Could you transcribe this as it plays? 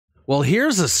Well,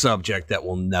 here's a subject that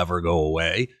will never go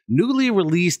away. Newly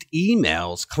released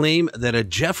emails claim that a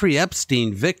Jeffrey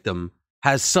Epstein victim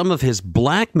has some of his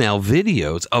blackmail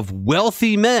videos of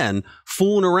wealthy men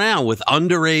fooling around with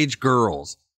underage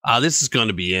girls. This is going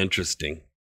to be interesting.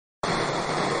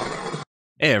 Hey,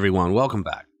 everyone. Welcome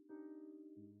back.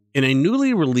 In a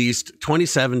newly released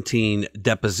 2017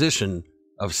 deposition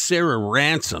of Sarah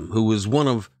Ransome, who was one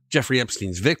of Jeffrey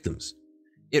Epstein's victims,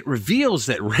 it reveals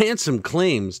that Ransome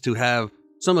claims to have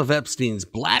some of Epstein's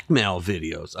blackmail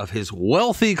videos of his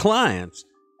wealthy clients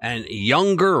and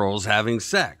young girls having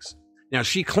sex. Now,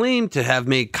 she claimed to have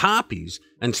made copies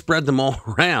and spread them all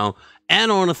around and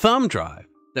on a thumb drive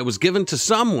that was given to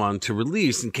someone to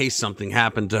release in case something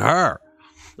happened to her.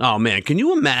 Oh, man, can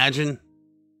you imagine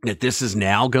that this is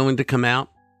now going to come out?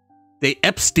 They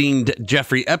Epsteined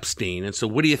Jeffrey Epstein, and so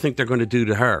what do you think they're going to do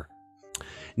to her?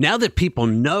 Now that people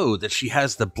know that she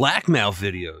has the blackmail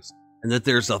videos and that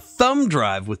there's a thumb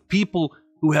drive with people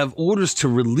who have orders to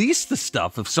release the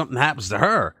stuff if something happens to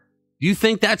her, do you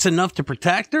think that's enough to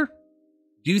protect her?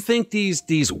 Do you think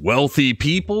these wealthy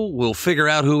people will figure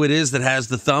out who it is that has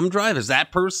the thumb drive? Is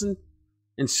that person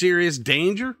in serious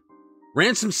danger?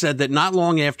 Ransome said that not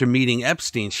long after meeting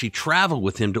Epstein, she traveled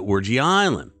with him to Orgy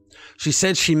Island. She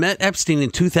said she met Epstein in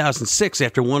 2006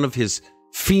 after one of his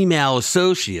female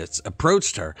associates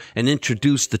approached her and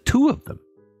introduced the two of them.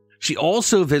 She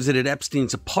also visited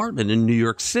Epstein's apartment in New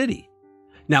York City.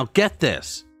 Now, get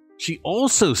this. She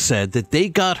also said that they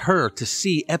got her to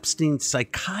see Epstein's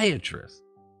psychiatrist.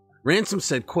 Ransome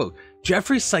said, quote,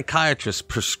 Jeffrey's psychiatrist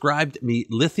prescribed me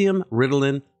lithium,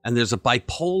 Ritalin, and there's a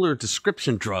bipolar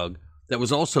description drug that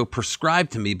was also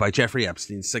prescribed to me by Jeffrey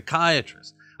Epstein's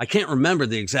psychiatrist. I can't remember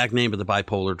the exact name of the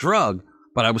bipolar drug,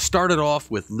 but I was started off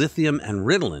with lithium and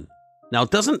Ritalin. Now,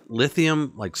 doesn't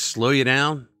lithium like slow you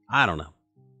down? I don't know.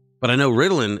 But I know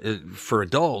Ritalin, for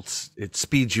adults, it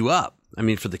speeds you up. I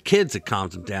mean, for the kids, it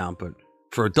calms them down, but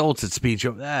for adults, it speeds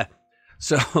you up.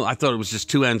 So I thought it was just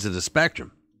two ends of the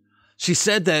spectrum. She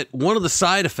said that one of the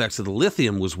side effects of the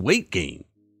lithium was weight gain.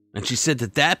 And she said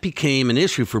that that became an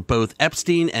issue for both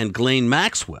Epstein and Ghislaine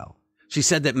Maxwell. She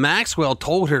said that Maxwell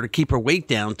told her to keep her weight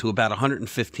down to about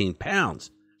 115 pounds.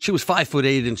 She was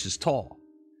 5'8" tall.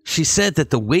 She said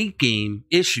that the weight gain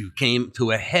issue came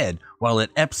to a head while at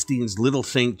Epstein's Little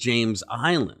St. James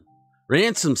Island.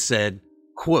 Ransome said,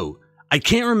 quote, I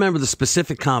can't remember the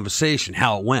specific conversation,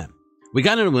 how it went. We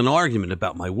got into an argument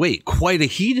about my weight, quite a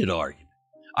heated argument.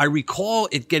 I recall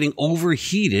it getting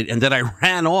overheated and that I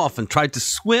ran off and tried to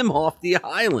swim off the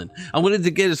island. I wanted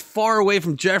to get as far away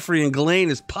from Jeffrey and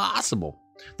Ghislaine as possible.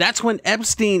 That's when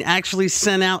Epstein actually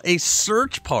sent out a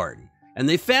search party. And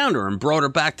they found her and brought her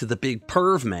back to the big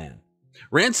perv man.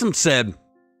 Ransome said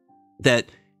that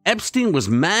Epstein was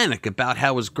manic about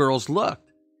how his girls looked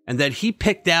and that he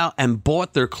picked out and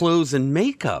bought their clothes and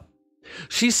makeup.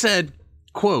 She said,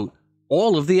 quote,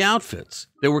 all of the outfits.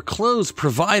 There were clothes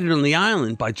provided on the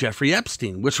island by Jeffrey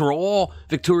Epstein, which were all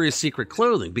Victoria's Secret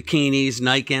clothing, bikinis,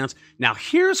 nightgowns. Now,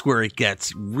 here's where it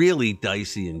gets really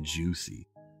dicey and juicy.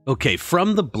 Okay,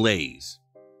 from the Blaze.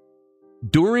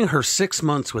 During her 6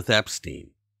 months with Epstein,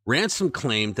 Ransome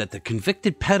claimed that the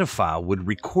convicted pedophile would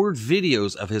record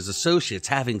videos of his associates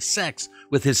having sex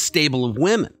with his stable of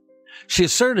women. She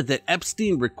asserted that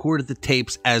Epstein recorded the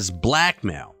tapes as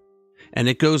blackmail. And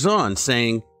it goes on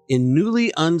saying, in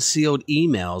newly unsealed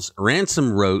emails,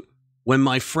 Ransome wrote, when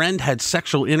my friend had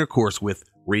sexual intercourse with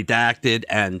redacted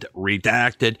and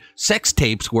redacted, sex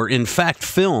tapes were in fact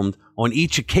filmed on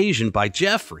each occasion by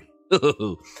Jeffrey.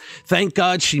 Thank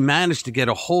God she managed to get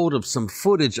a hold of some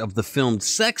footage of the filmed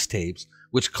sex tapes,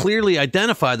 which clearly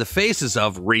identify the faces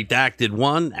of Redacted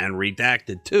 1 and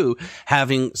Redacted 2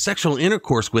 having sexual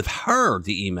intercourse with her,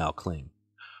 the email claimed.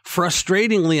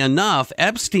 Frustratingly enough,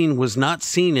 Epstein was not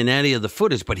seen in any of the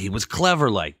footage, but he was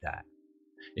clever like that.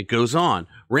 It goes on.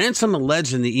 Ransome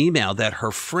alleged in the email that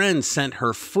her friend sent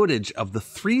her footage of the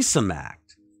threesome act.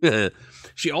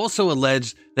 She also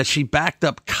alleged that she backed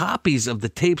up copies of the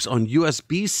tapes on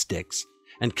USB sticks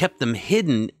and kept them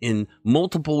hidden in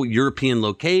multiple European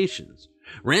locations.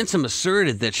 Ransome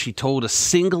asserted that she told a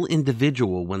single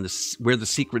individual where the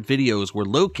secret videos were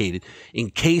located in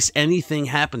case anything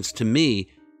happens to me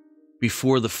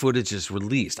before the footage is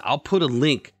released. I'll put a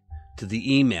link to the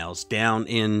emails down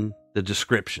in the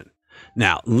description.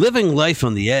 Now, living life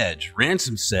on the edge,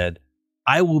 Ransome said,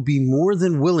 I will be more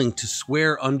than willing to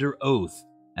swear under oath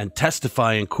and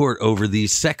testify in court over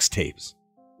these sex tapes.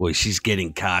 Boy, she's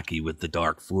getting cocky with the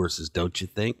dark forces, don't you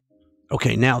think?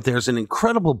 Okay, now there's an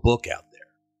incredible book out there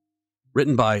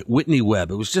written by Whitney Webb.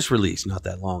 It was just released not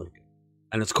that long ago.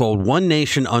 And it's called One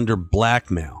Nation Under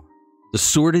Blackmail. the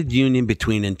sordid union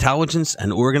between intelligence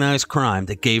and organized crime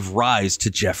that gave rise to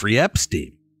Jeffrey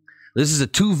Epstein. This is a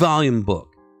 2-volume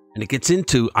book, and it gets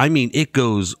into, it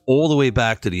goes all the way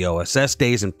back to the OSS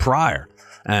days and prior,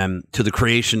 to the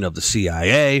creation of the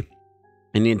CIA.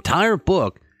 And the entire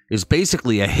book is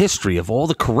basically a history of all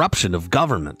the corruption of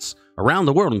governments around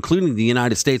the world, including the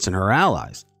United States and her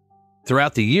allies,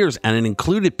 throughout the years. And it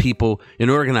included people in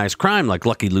organized crime like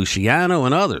Lucky Luciano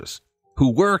and others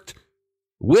who worked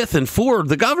with and for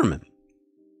the government.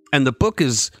 And the book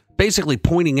is basically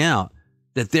pointing out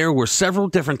that there were several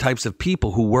different types of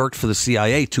people who worked for the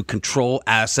CIA to control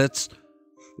assets,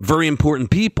 very important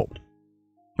people.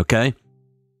 Okay?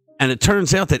 And it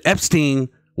turns out that Epstein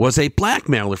was a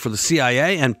blackmailer for the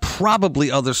CIA and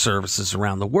probably other services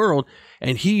around the world.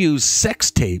 And he used sex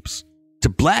tapes to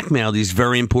blackmail these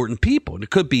very important people. And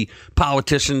it could be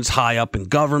politicians high up in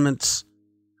governments,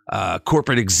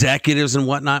 corporate executives and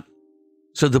whatnot.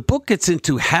 So the book gets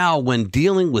into how, when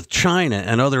dealing with China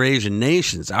and other Asian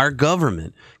nations, our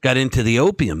government got into the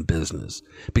opium business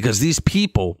because these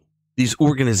people, these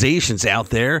organizations out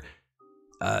there,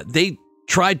 they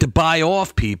tried to buy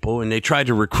off people and they tried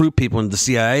to recruit people into the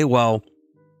CIA. Well,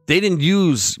 they didn't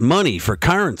use money for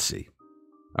currency.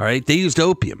 All right. They used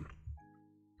opium.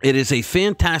 It is a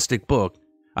fantastic book.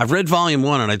 I've read volume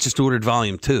 1 and I just ordered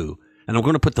volume 2. And I'm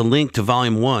going to put the link to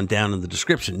volume 1 down in the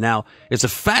description. Now, it's a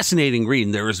fascinating read,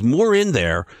 and there is more in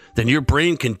there than your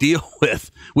brain can deal with,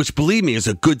 which, believe me, is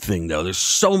a good thing, though. There's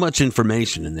so much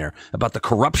information in there about the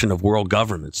corruption of world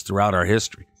governments throughout our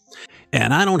history.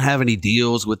 And I don't have any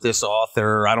deals with this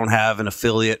author. I don't have an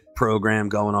affiliate program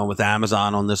going on with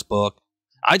Amazon on this book.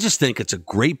 I just think it's a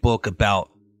great book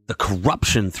about the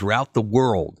corruption throughout the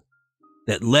world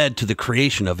that led to the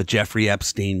creation of a Jeffrey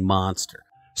Epstein monster.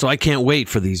 So I can't wait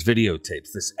for these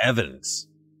videotapes, this evidence,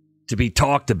 to be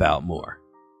talked about more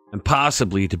and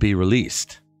possibly to be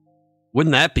released.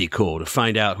 Wouldn't that be cool to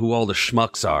find out who all the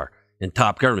schmucks are in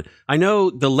top government? I know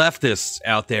the leftists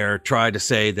out there try to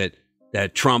say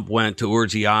that Trump went to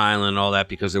Orgy Island and all that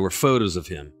because there were photos of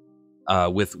him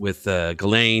with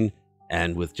Ghislaine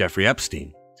and with Jeffrey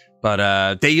Epstein.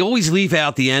 But they always leave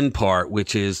out the end part,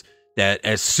 which is that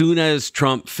as soon as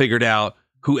Trump figured out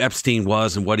who Epstein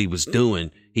was and what he was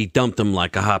doing, he dumped him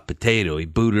like a hot potato. He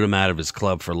booted him out of his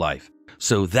club for life.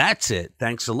 So that's it.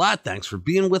 Thanks a lot. Thanks for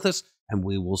being with us. And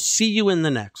we will see you in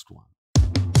the next one.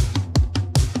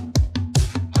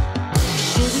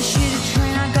 Shitty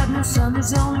train, I got no sun,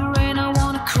 there's only rain, I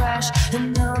wanna crash.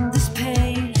 And